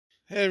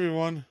Hey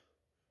everyone,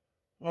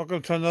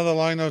 welcome to another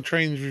Lionel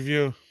Trains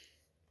review.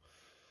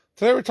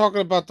 Today we're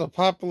talking about the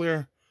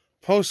popular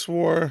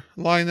post-war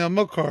Lionel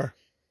milk car.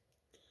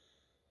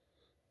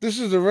 This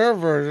is the rare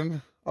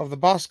version of the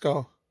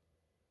Bosco.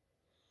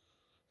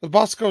 The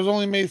Bosco was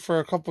only made for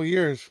a couple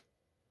years.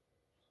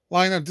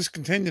 Lionel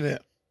discontinued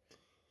it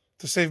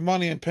to save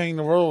money in paying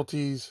the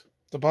royalties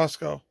to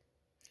Bosco.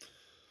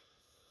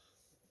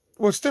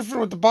 What's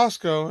different with the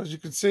Bosco, as you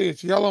can see,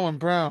 it's yellow and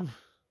brown.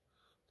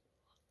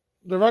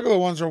 The regular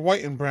ones are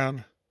white and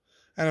brown.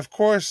 And of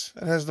course,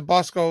 it has the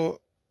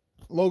Bosco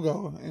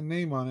logo and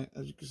name on it,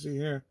 as you can see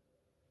here.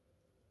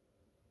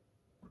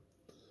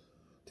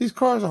 These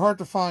cars are hard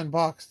to find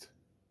boxed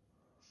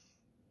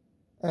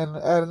and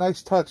add a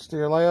nice touch to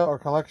your layout or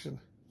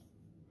collection.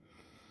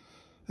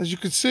 As you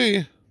can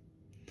see,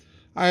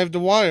 I have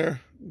the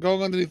wire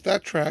going underneath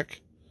that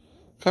track,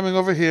 coming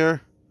over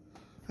here,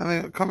 and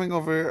then coming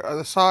over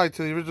the side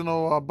to the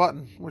original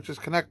button, which is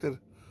connected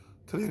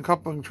to the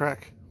uncoupling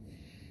track.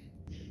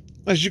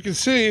 As you can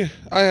see,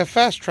 I have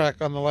fast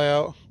track on the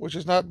layout, which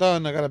is not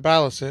done. I gotta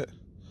ballast it.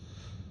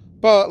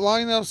 But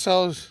Lionel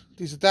sells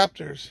these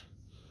adapters,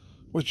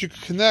 which you can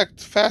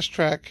connect fast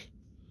track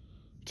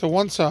to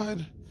one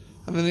side,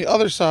 and then the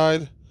other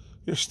side,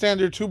 your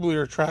standard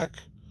tubular track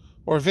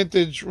or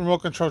vintage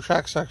remote control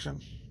track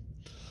section.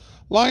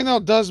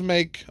 Lionel does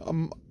make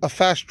a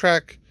fast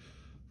track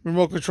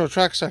remote control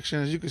track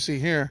section, as you can see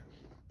here.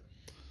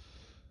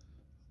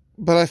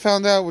 But I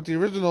found out with the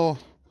original,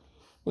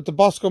 with the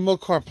Bosco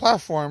milk car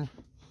platform,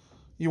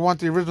 you want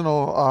the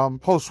original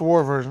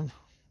post-war version.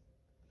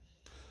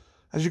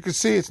 As you can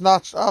see, it's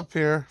notched up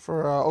here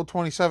for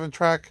 027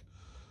 track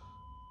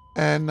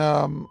and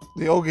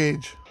the O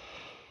gauge.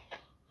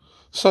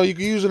 So you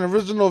can use an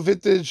original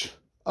vintage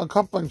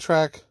uncoupling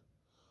track,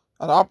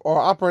 or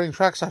operating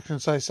track section,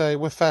 so I say,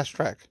 with fast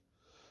track.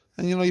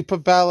 And you know, you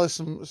put ballast,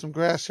 some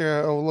grass here,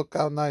 it'll look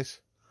out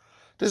nice.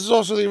 This is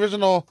also the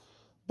original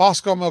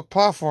Bosco milk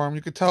platform.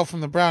 You can tell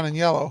from the brown and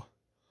yellow.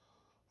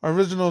 Our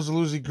originals are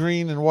usually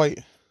green and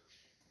white.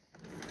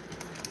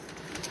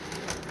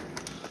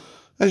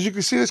 As you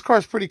can see, this car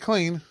is pretty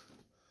clean.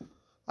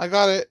 I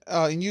got it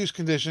in used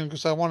condition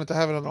because I wanted to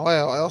have it on the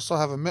layout. I also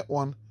have a mint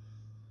one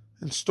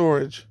in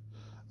storage.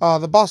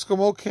 The Bosco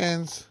milk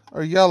cans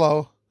are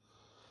yellow.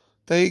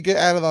 They get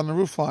added on the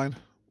roof line.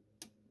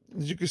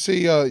 As you can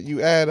see,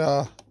 you add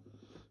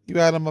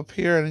them up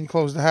here and then you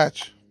close the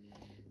hatch.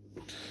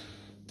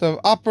 The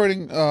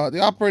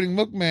operating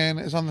milkman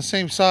is on the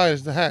same side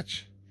as the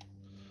hatch.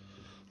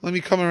 Let me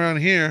come around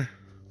here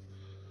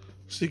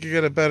so you can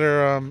get a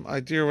better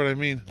idea of what I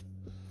mean.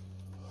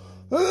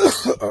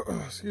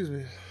 Excuse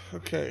me.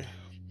 Okay.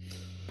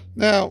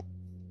 Now,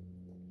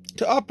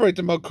 to operate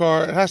the milk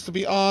car, it has to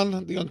be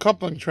on the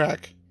uncoupling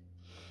track,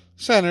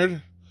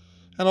 centered,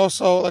 and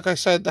also, like I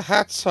said, the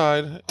hatch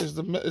side is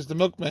the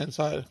milkman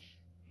side.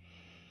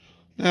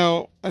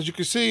 Now, as you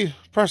can see,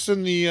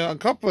 pressing the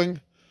uncoupling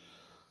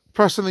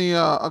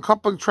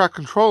track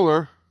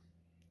controller,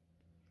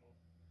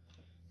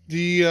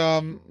 the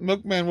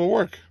milkman will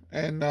work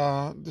and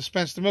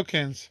dispense the milk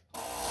cans.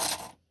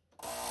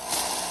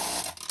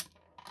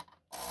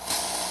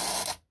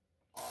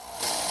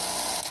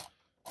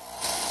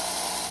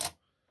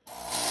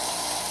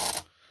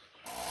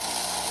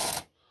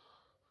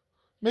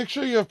 Make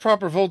sure you have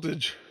proper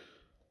voltage.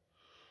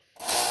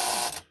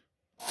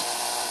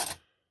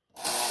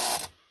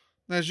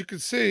 Now, as you can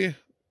see,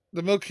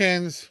 the milk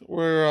cans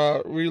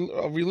were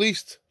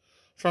released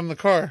from the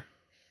car.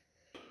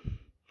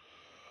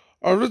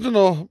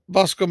 Original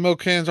Bosco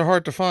milk cans are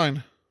hard to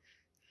find.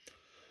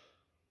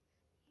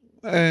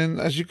 And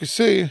as you can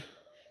see,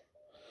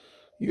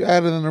 you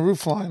add it in the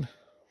roof line.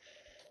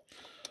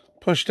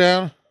 Push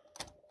down.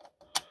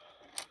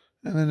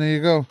 And then there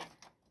you go.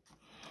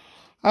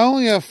 I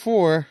only have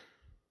 4.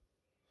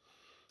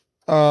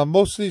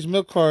 Most of these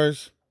milk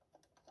cars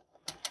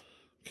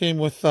came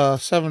with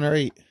 7 or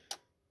 8.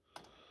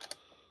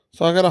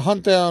 So I got to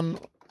hunt down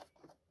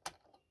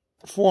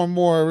 4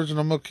 more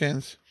original milk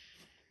cans.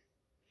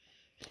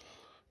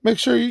 Make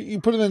sure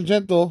you put it in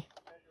gentle.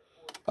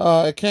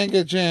 It can't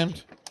get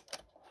jammed.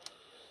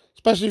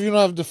 Especially if you don't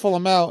have the full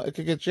amount, it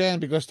could get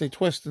jammed because they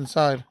twist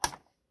inside.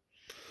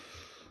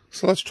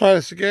 So let's try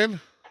this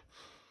again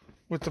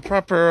with the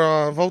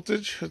proper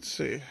voltage. Let's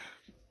see.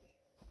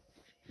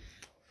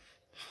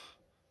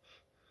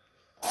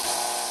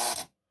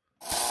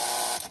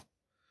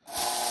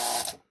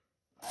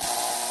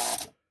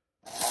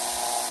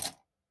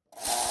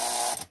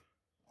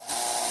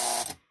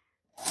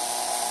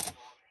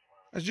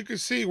 As you can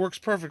see, it works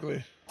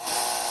perfectly.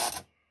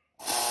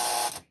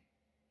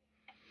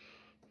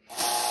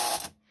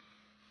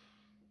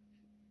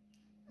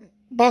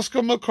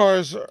 Bosco milk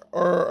cars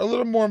are a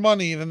little more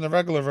money than the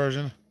regular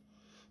version,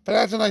 but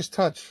that's a nice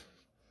touch.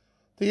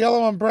 The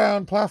yellow and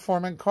brown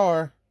platform and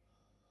car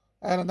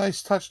add a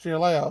nice touch to your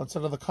layout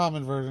instead of the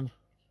common version.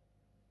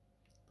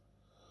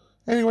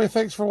 Anyway,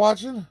 thanks for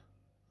watching,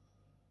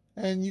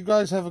 and you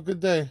guys have a good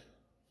day.